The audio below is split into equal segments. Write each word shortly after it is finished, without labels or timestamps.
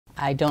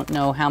I don't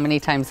know how many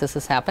times this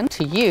has happened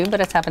to you, but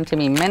it's happened to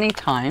me many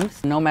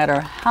times. No matter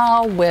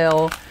how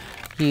well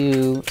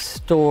you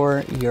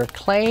store your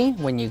clay,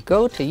 when you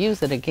go to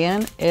use it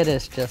again, it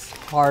is just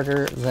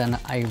harder than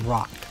a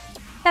rock.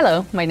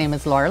 Hello, my name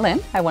is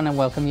LauraLynn. I want to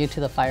welcome you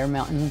to the Fire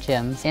Mountain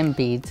Gems and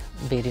Beads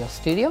video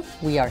studio.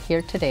 We are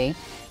here today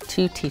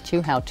to teach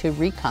you how to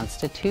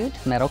reconstitute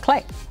metal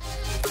clay.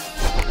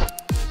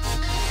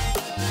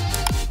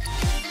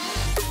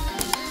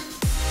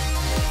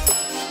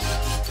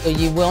 So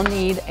you will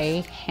need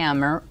a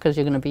hammer because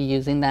you're going to be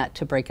using that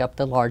to break up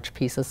the large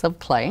pieces of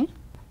clay.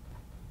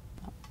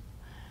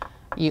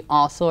 You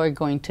also are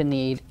going to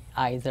need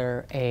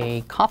either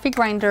a coffee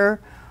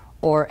grinder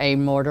or a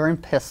mortar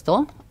and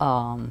pestle.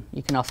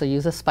 You can also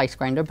use a spice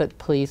grinder, but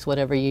please,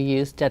 whatever you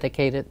use,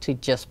 dedicate it to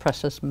just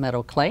precious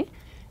metal clay,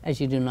 as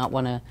you do not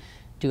want to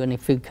do any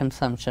food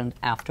consumption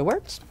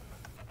afterwards.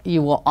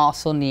 You will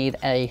also need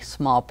a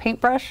small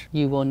paintbrush.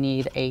 You will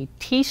need a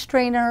tea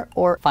strainer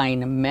or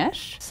fine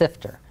mesh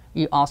sifter.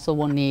 You also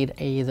will need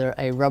either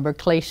a rubber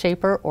clay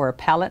shaper or a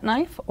palette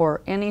knife,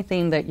 or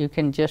anything that you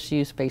can just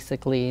use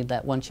basically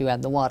that once you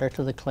add the water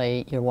to the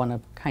clay, you want to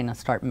kind of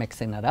start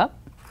mixing it up.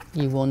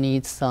 You will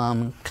need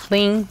some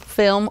cling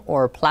film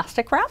or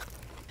plastic wrap.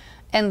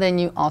 And then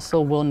you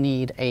also will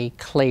need a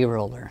clay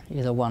roller,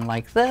 either one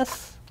like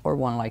this or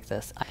one like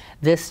this.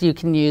 This you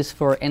can use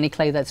for any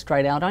clay that's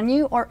dried out on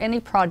you or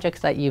any projects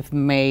that you've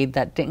made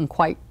that didn't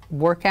quite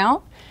work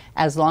out.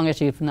 As long as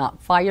you've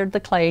not fired the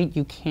clay,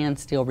 you can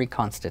still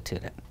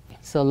reconstitute it.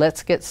 So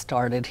let's get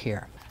started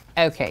here.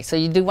 Okay, so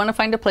you do want to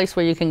find a place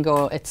where you can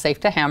go. It's safe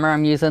to hammer.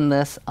 I'm using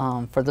this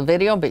for the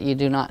video, but you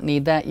do not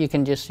need that. You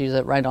can just use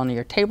it right on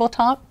your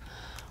tabletop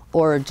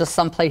or just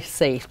someplace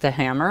safe to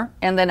hammer.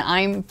 And then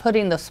I'm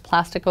putting this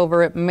plastic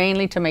over it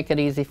mainly to make it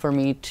easy for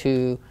me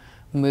to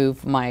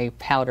move my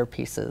powder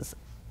pieces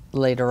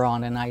later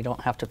on, and I don't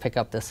have to pick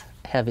up this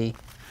heavy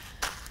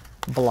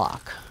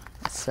block.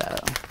 So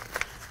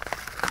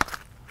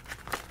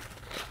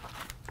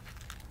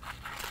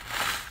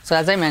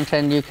as I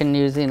mentioned, you can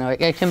use,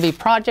 it can be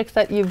projects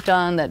that you've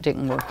done that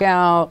didn't work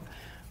out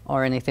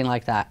or anything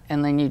like that.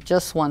 And then you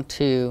just want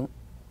to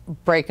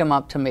break them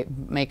up to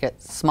make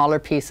it smaller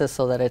pieces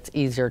so that it's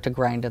easier to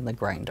grind in the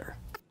grinder.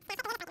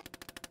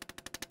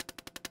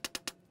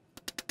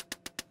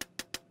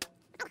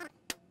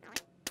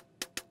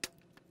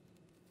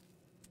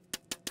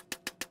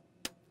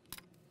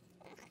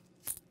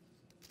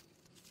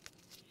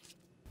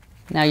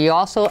 Now you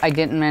also, I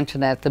didn't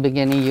mention that at the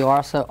beginning, you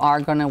also are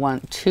going to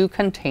want 2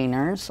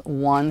 containers,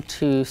 one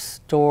to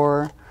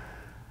store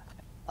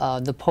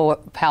the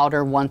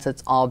powder once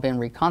it's all been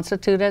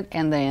reconstituted,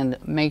 and then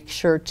make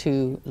sure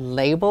to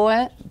label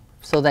it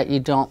so that you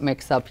don't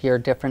mix up your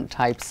different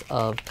types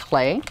of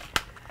clay,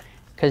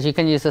 because you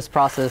can use this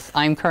process.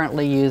 I'm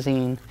currently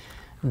using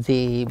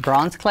the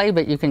bronze clay,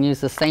 but you can use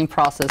the same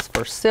process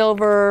for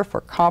silver, for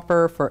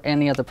copper, for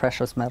any of the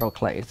precious metal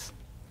clays.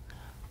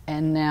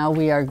 And now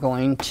we are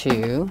going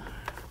to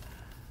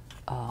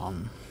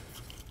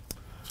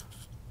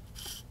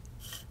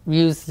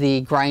use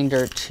the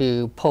grinder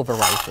to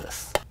pulverize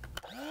this.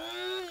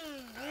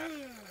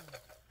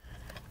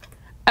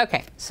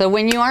 Okay, so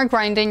when you are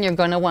grinding, you're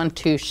going to want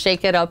to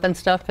shake it up and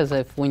stuff, because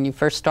when you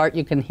first start,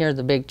 you can hear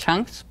the big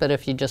chunks. But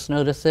if you just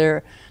notice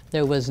there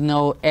was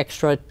no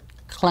extra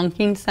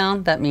clunking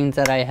sound, that means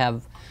that I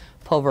have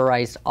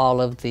pulverized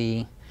all of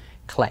the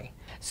clay.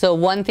 So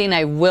one thing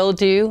I will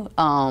do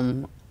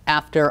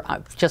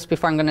just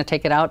before I'm going to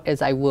take it out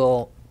is I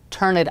will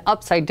turn it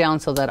upside down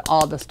so that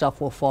all the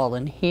stuff will fall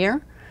in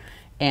here,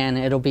 and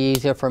it'll be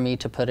easier for me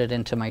to put it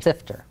into my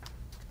sifter.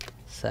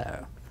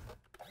 So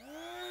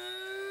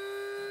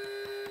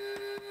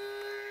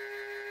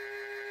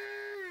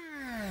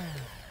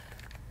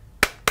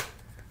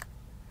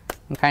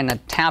and kind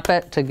of tap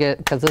it to get,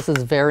 because this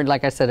is very,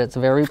 like I said, it's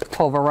very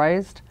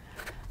pulverized.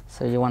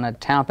 So you want to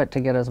tap it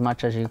to get as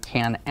much as you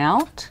can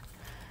out.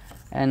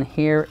 And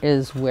here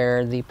is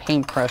where the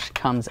paintbrush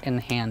comes in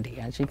handy.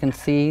 As you can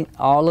see,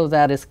 all of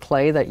that is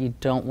clay that you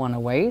don't want to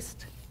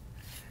waste.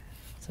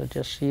 So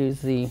just use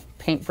the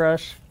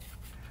paintbrush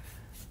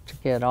to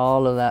get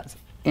all of that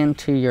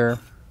into your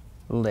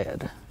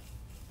lid.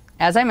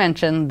 As I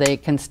mentioned, they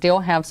can still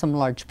have some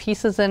large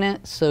pieces in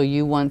it, so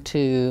you want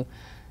to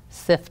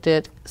sift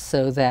it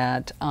so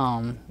that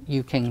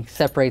you can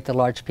separate the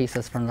large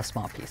pieces from the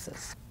small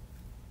pieces.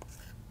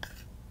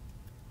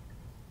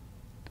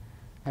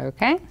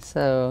 Okay,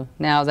 so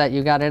now that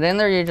you got it in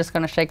there, you're just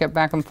going to shake it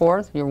back and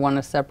forth. You want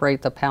to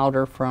separate the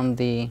powder from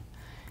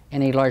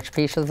any large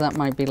pieces that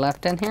might be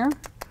left in here.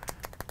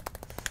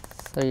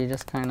 So you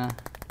just kind of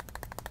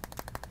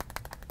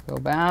go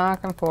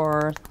back and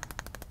forth,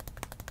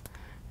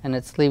 and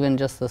it's leaving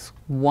just this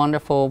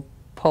wonderful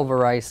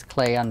pulverized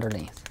clay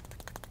underneath.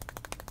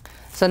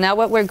 So now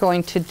what we're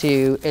going to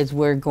do is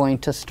we're going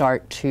to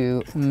start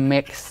to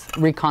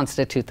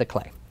reconstitute the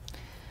clay.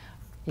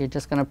 You're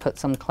just going to put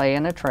some clay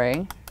in a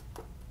tray.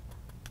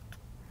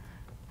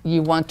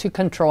 You want to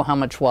control how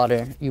much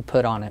water you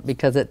put on it,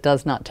 because it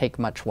does not take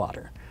much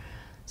water.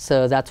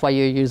 So that's why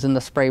you're using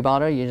the spray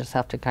bottle. You just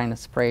have to kind of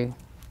spray.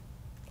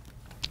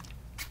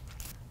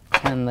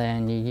 And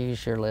then you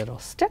use your little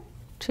stick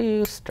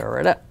to stir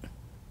it up.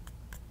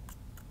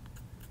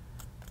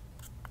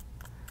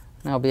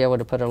 And I'll be able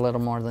to put a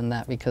little more than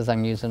that because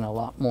I'm using a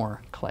lot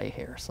more clay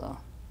here. So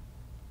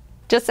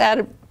just add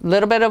a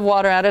little bit of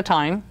water at a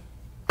time.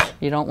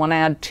 You don't want to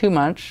add too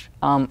much.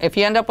 If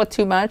you end up with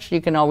too much,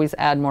 you can always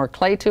add more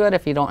clay to it.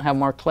 If you don't have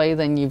more clay,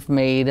 then you've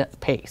made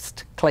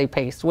paste, clay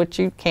paste, which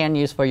you can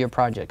use for your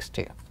projects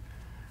too.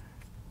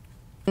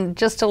 And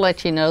just to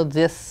let you know,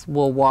 this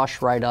will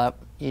wash right up.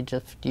 You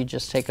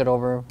just take it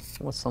over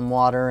with some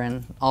water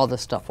and all the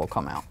stuff will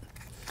come out.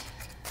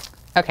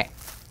 Okay,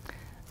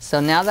 so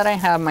now that I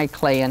have my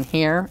clay in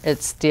here,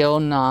 it's still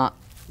not,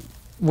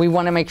 we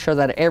want to make sure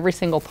that every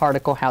single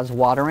particle has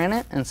water in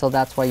it, and so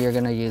that's why you're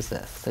going to use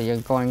this. So you're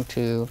going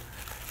to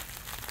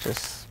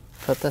just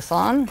put this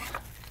on,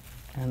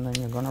 and then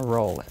you're going to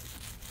roll it.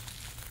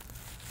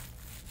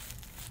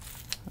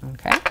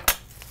 Okay.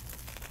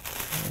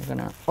 You're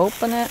going to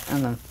open it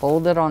and then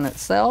fold it on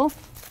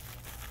itself.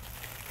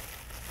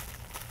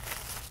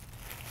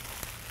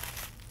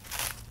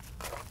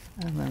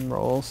 And then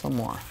roll some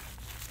more.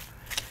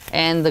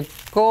 And the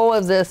goal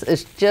of this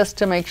is just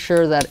to make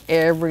sure that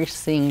every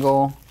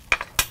single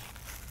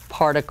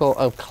particle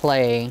of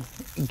clay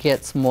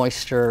gets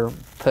moisture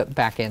put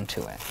back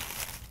into it.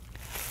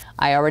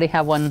 I already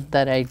have one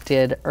that I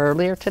did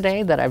earlier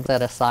today that I've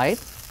set aside.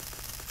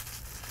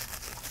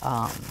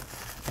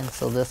 And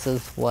so this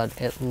is what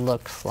it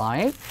looks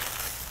like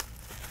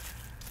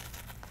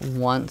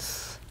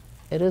once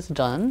it is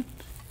done.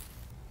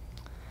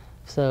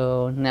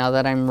 So now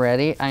that I'm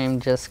ready, I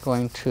am just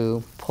going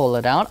to pull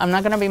it out. I'm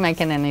not going to be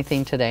making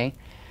anything today,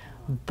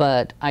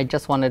 but I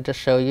just wanted to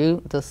show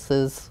you this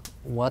is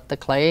what the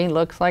clay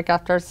looks like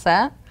after it's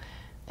set.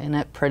 And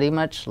it pretty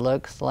much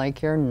looks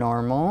like your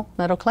normal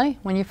metal clay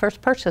when you first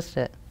purchased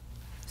it.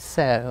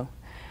 So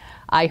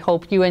I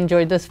hope you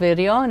enjoyed this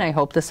video, and I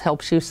hope this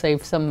helps you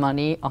save some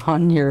money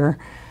on your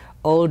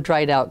old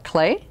dried out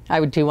clay.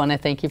 I do want to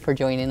thank you for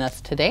joining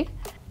us today.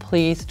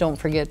 Please don't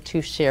forget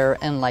to share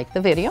and like the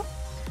video.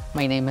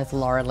 My name is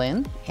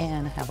LauraLynn,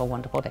 and have a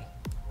wonderful day.